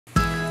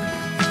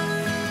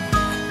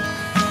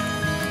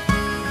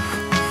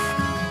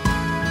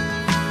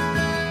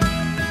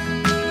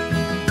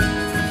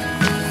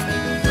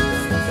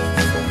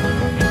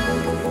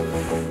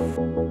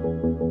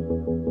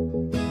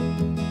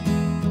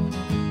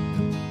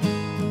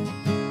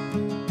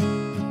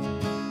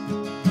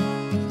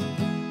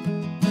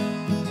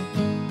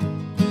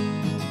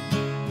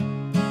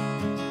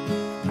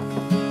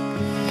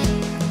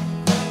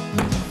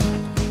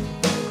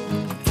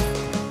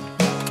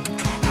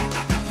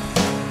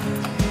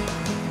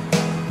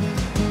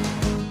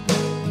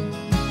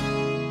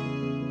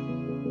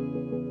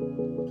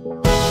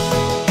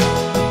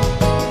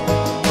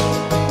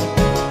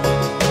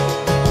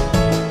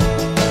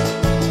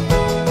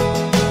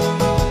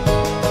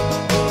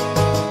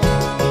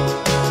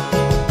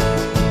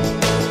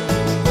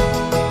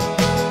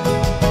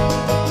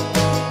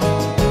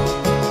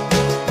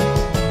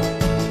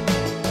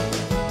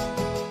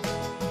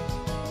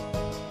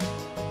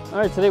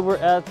Alright, today we're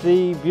at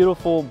the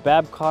beautiful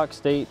Babcock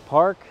State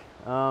Park.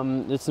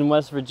 It's in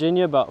West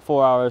Virginia, about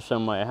 4 hours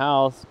from my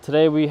house.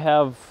 Today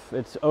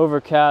it's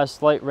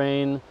overcast, light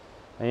rain,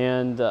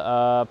 and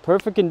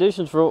perfect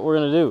conditions for what we're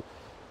going to do.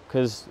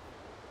 Because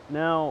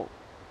now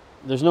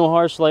there's no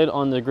harsh light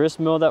on the grist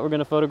mill that we're going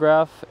to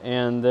photograph,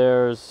 and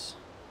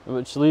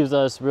which leaves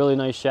us really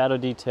nice shadow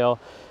detail,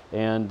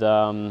 and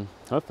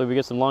hopefully we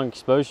get some long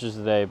exposures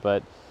today.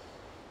 But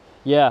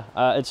yeah,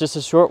 it's just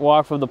a short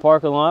walk from the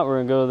parking lot. We're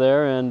gonna go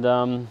there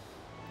and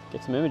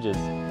get some images.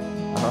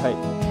 All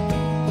right.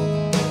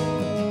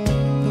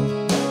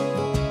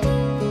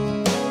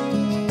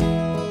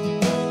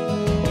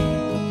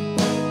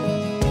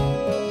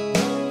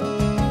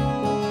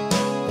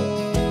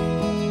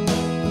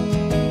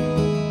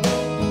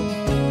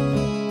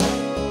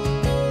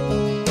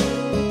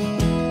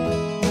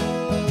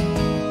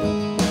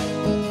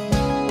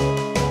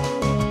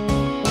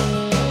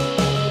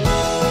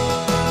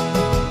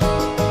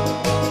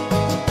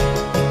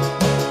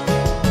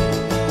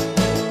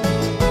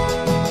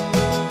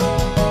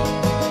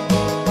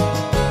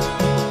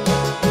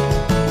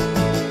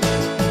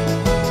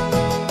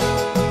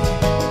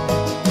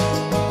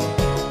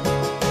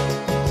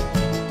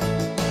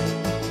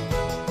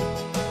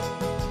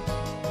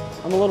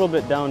 I'm a little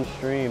bit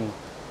downstream.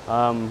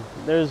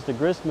 There's the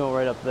grist mill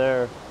right up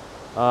there.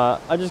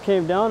 I just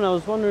came down and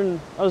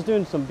I was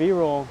doing some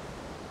B-roll,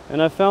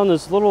 and I found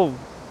this little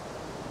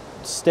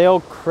stale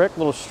creek,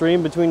 little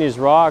stream between these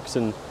rocks,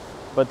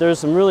 but there's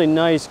some really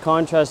nice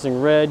contrasting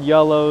red,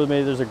 yellow,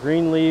 maybe there's a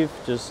green leaf,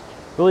 just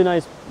really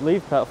nice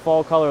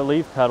fall color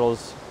leaf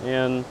petals.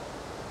 And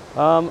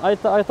I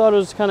thought it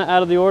was kind of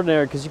out of the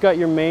ordinary because you got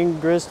your main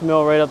grist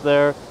mill right up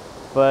there,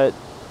 but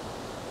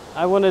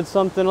I wanted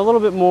something a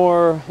little bit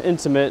more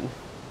intimate.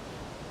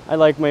 I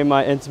like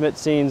my intimate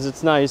scenes,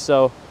 it's nice.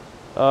 So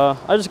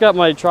I just got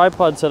my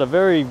tripod set up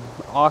very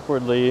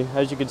awkwardly,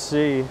 as you can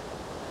see.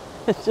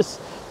 It's just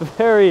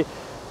very,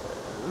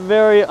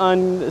 very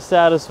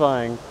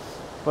unsatisfying.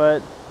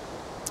 But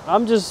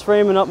I'm just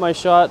framing up my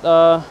shot.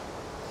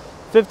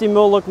 50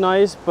 mil look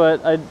nice,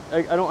 but I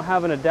don't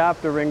have an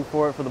adapter ring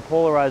for it for the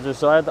polarizer,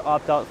 so I had to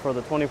opt out for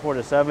the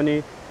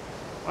 24-70.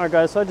 All right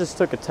guys, so I just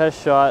took a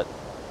test shot,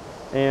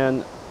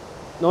 and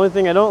the only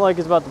thing I don't like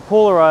is about the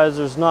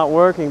polarizer's not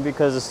working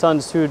because the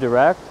sun's too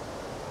direct.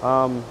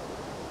 And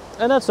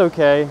that's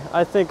okay.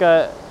 I think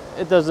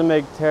it doesn't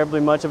make terribly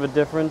much of a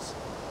difference,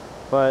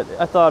 but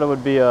I thought it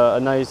would be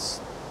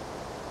nice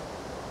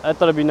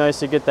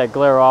to get that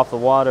glare off the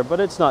water, but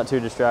it's not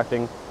too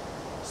distracting.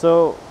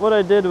 So what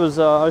I did was,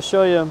 I'll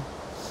show you,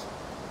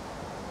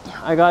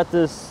 I got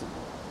this,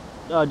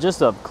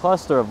 just a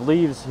cluster of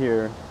leaves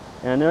here,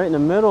 and right in the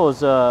middle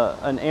is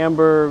an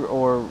amber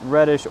or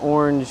reddish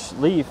orange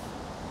leaf,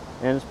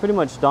 and it's pretty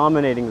much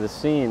dominating the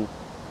scene.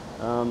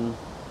 And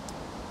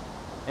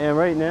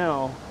right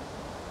now,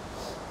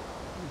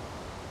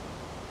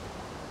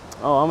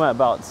 I'm at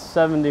about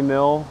 70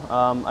 mil.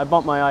 I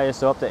bumped my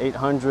ISO up to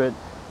 800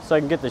 so I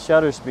can get the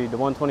shutter speed to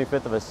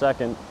 1/25 of a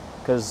second,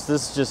 because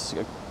this is just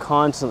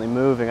constantly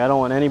moving. I don't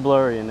want any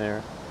blurry in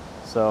there.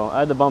 So I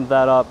had to bump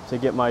that up to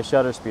get my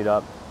shutter speed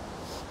up.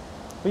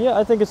 But yeah,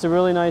 I think it's a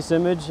really nice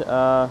image.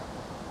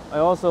 I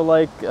also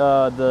like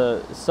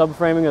the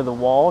subframing of the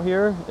wall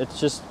here. It's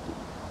just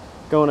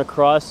going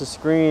across the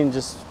screen,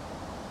 just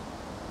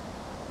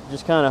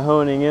kind of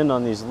honing in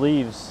on these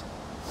leaves.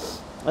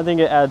 I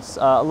think it adds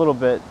a little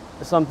bit,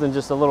 something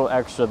just a little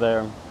extra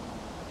there.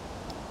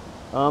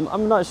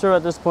 I'm not sure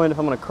at this point if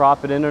I'm going to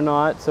crop it in or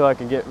not, so I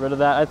can get rid of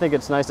that. I think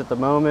it's nice at the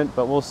moment,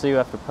 but we'll see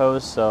after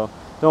post, so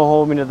don't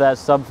hold me to that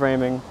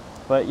subframing.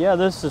 But yeah,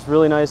 this is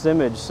really nice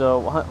image.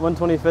 So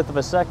 1/25 of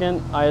a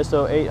second,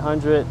 ISO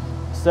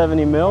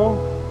 870 mil,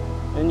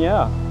 and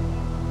yeah,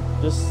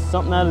 just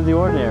something out of the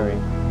ordinary.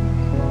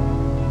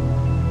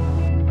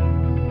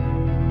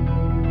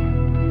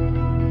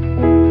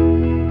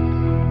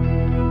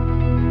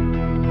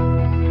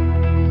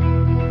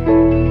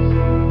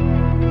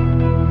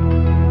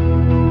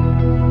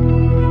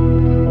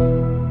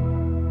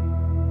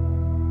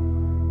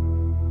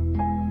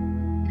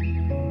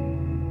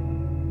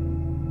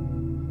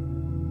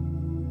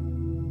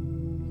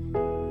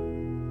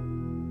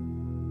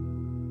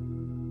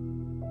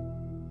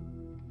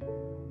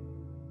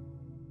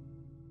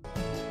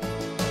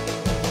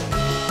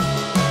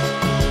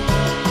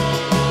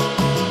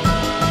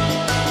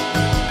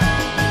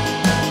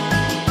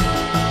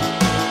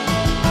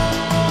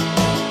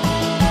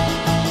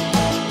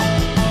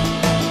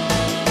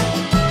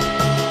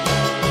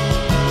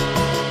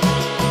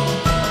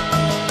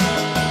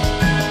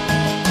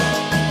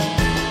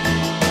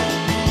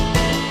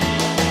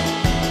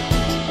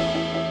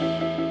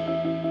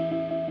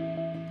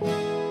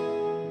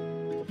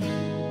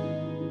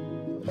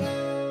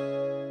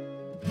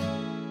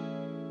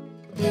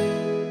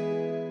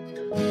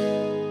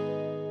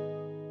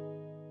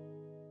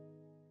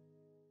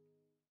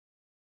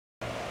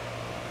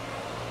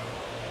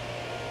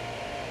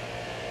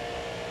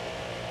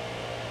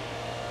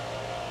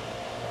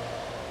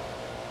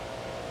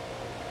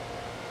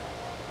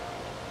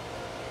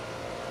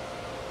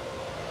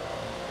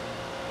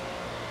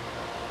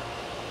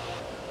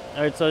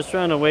 All right, so I was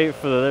trying to wait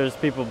for there's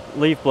people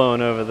leaf blowing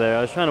over there.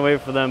 I was trying to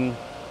wait for them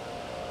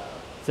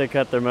to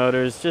cut their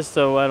motors just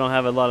so I don't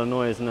have a lot of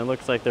noise, and it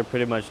looks like they're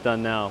pretty much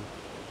done now.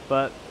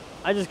 But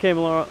I just came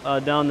along,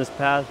 down this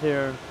path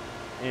here,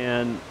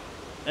 and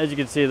as you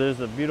can see,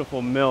 there's a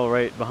beautiful mill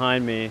right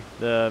behind me,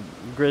 the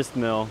Grist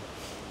Mill.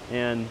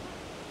 And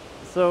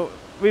so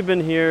we've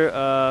been here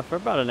for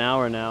about an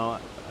hour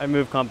now. I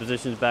move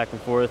compositions back and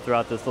forth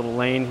throughout this little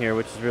lane here,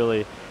 which is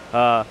really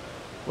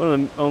one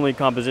of the only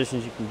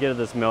compositions you can get at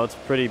this mill. It's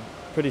pretty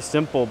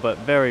simple, but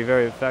very,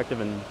 very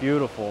effective and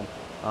beautiful.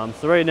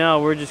 So right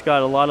now we're just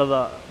got a lot of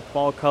the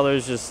fall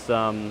colors just,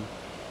 they're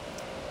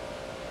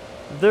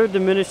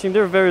diminishing.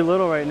 They're very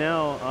little right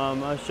now.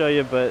 I'll show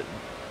you, but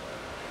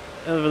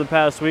over the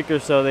past week or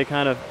so, they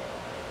kind of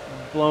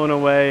blown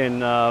away, and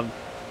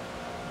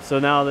so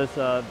now there's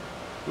a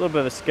little bit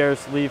of a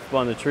scarce leaf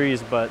on the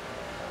trees, but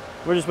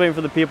we're just waiting for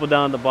the people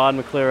down at the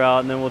bottom to clear out,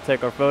 and then we'll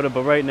take our photo.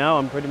 But right now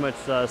I'm pretty much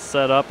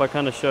set up. I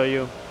kind of show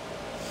you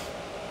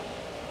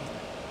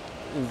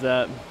is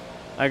that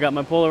I got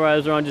my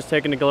polarizer on, just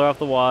taking the glare off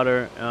the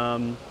water.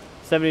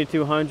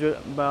 7200,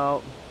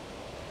 about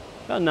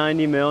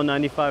 90 mil,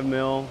 95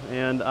 mil,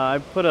 and I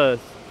put a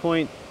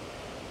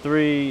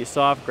 0.3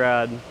 soft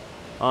grad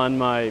on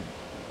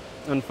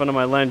in front of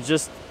my lens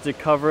just to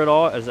cover it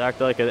all, as act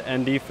like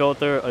an ND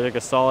filter, like a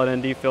solid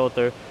ND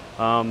filter,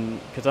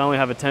 because I only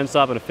have a 10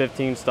 stop and a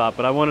 15 stop,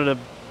 but I wanted to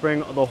bring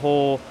the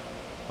whole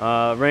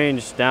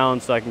range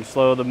down so I can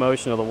slow the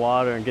motion of the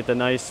water and get the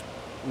nice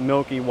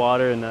milky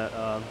water in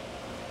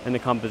the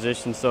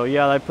composition. So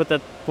yeah, I put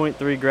that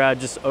 0.3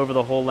 grad just over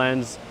the whole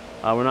lens.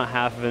 We're not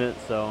half in it,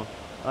 so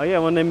yeah,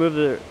 when they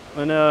move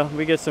when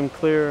we get some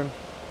clear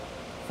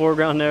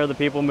foreground there, the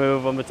people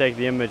move, I'm gonna take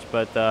the image.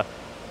 But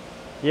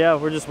yeah,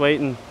 we're just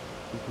waiting.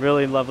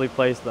 Really lovely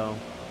place though.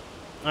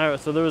 All right,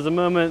 so there was a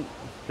moment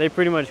they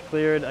pretty much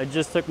cleared. I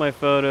just took my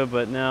photo,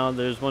 but now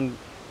there's one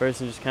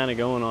person just kind of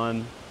going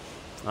on.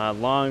 A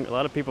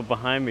lot of people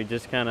behind me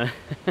just kind of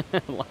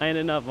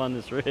lining up on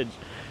this ridge.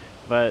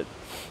 But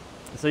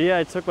so yeah,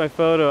 I took my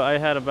photo. I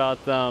had about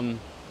a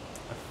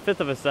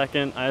fifth of a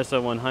second,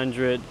 ISO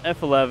 100,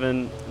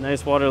 f11,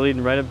 nice water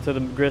leading right up to the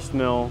grist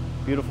mill,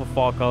 beautiful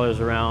fall colors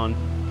around,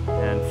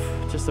 and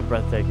just a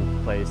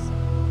breathtaking place.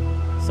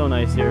 So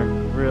nice here,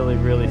 really,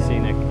 really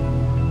scenic.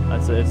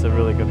 It's a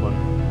really good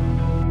one.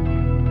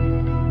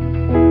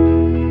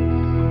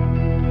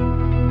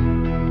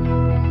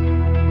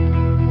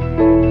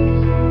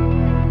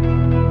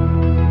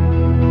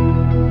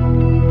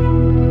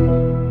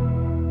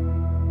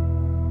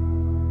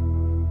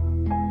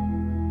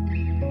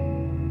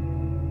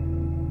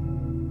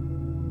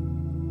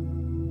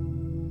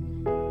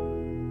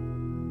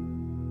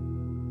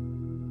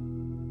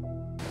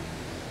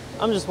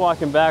 I'm just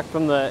walking back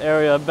from the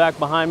area back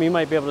behind me. You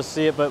might be able to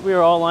see it, but we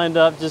were all lined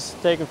up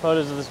just taking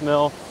photos of this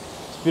mill.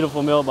 It's a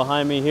beautiful mill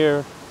behind me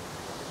here.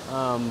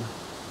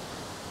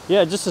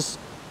 Yeah,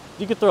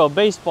 you could throw a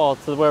baseball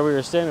to where we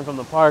were standing from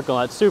the parking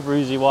lot. Super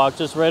easy walk,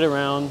 just right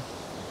around.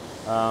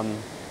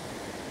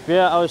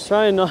 Yeah, I was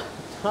trying not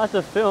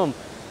to film.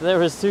 There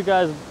was two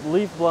guys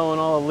leaf blowing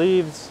all the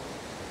leaves.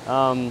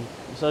 So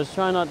I was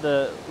trying not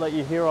to let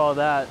you hear all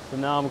that. So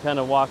now I'm kind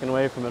of walking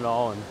away from it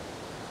all. And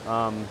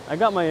I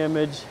got my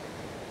image.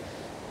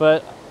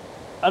 But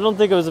I don't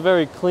think it was a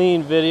very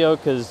clean video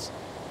because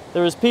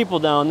there was people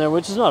down there,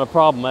 which is not a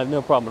problem. I have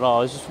no problem at all.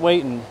 I was just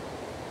waiting,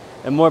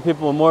 and more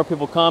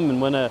people come.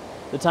 And when the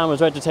time was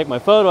right to take my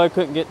photo, I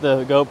couldn't get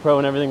the GoPro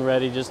and everything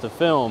ready just to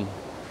film.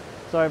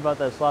 Sorry about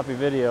that sloppy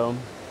video.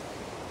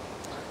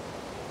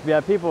 But yeah,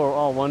 people are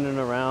all wandering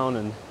around,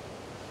 and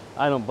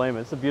I don't blame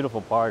it. It's a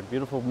beautiful park,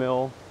 beautiful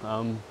mill.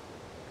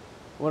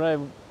 What I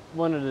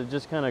wanted to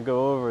just kind of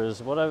go over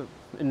is what I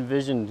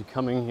envisioned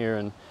coming here,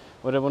 and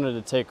what I wanted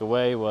to take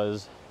away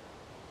was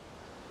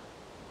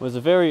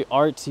a very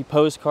artsy,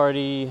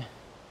 postcardy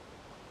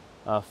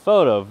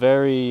photo.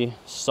 Very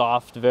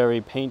soft, very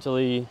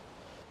painterly.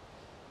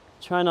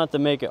 Try not to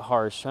make it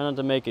harsh. Try not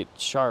to make it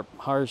sharp,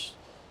 harsh.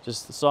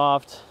 Just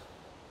soft,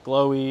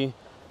 glowy,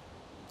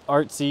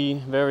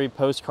 artsy, very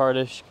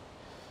postcardish.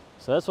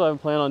 So that's what I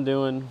plan on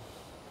doing.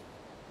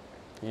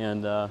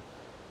 And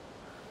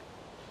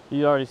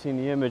you already seen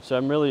the image. So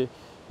I'm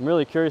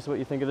really curious what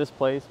you think of this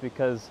place,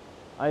 because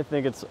I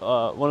think it's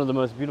one of the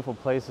most beautiful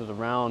places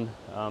around.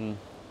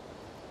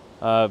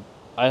 I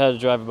had to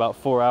drive about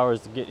 4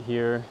 hours to get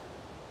here,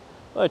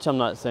 which I'm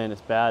not saying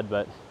it's bad,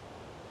 but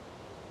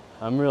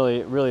I'm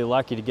really, really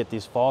lucky to get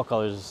these fall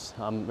colors.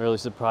 I'm really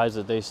surprised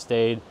that they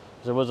stayed.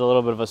 There was a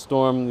little bit of a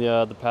storm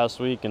the past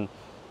week, and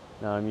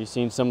you've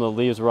seen some of the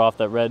leaves were off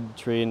that red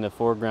tree in the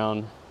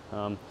foreground.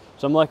 So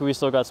I'm lucky we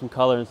still got some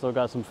color and still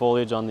got some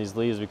foliage on these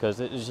leaves, because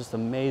it is just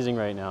amazing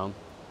right now.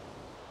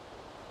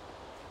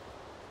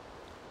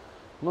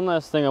 One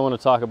last thing I want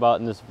to talk about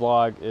in this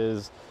vlog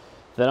is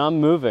that I'm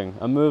moving.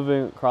 I'm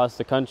moving across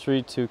the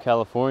country to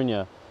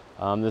California.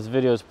 This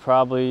video is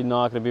probably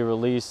not going to be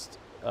released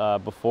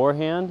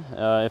beforehand,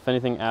 if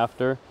anything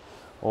after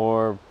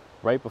or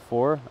right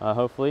before,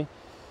 hopefully.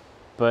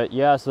 But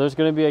yeah, so there's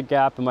going to be a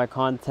gap in my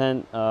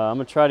content. I'm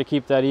going to try to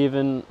keep that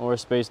even or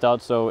spaced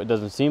out so it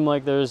doesn't seem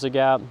like there's a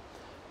gap.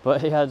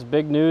 But yeah, it's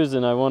big news,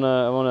 and I want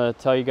to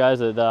tell you guys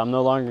that I'm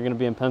no longer going to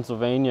be in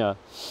Pennsylvania.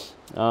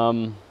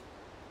 And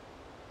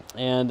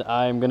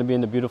I'm going to be in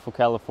the beautiful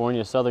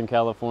California, Southern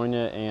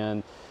California,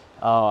 and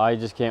oh, I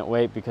just can't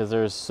wait because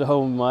there's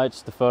so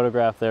much to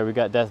photograph there. We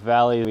got Death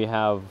Valley, we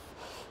have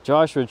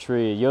Joshua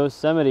Tree,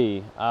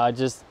 Yosemite,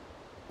 just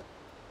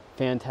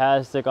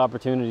fantastic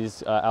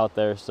opportunities out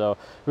there. So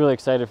really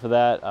excited for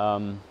that,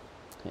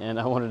 and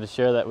I wanted to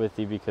share that with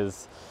you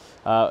because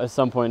at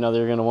some point or another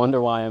you're going to wonder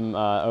why I'm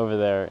over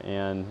there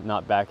and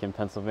not back in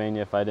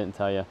Pennsylvania if I didn't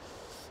tell you.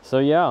 So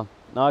yeah.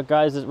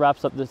 Guys, this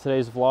wraps up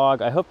today's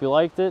vlog. I hope you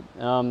liked it.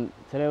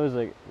 Today was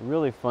a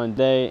really fun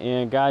day,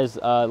 and guys,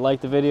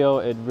 like the video,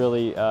 it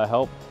really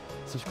helped.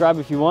 Subscribe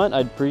if you want,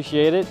 I'd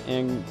appreciate it,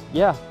 and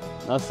yeah,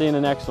 I'll see you in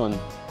the next one.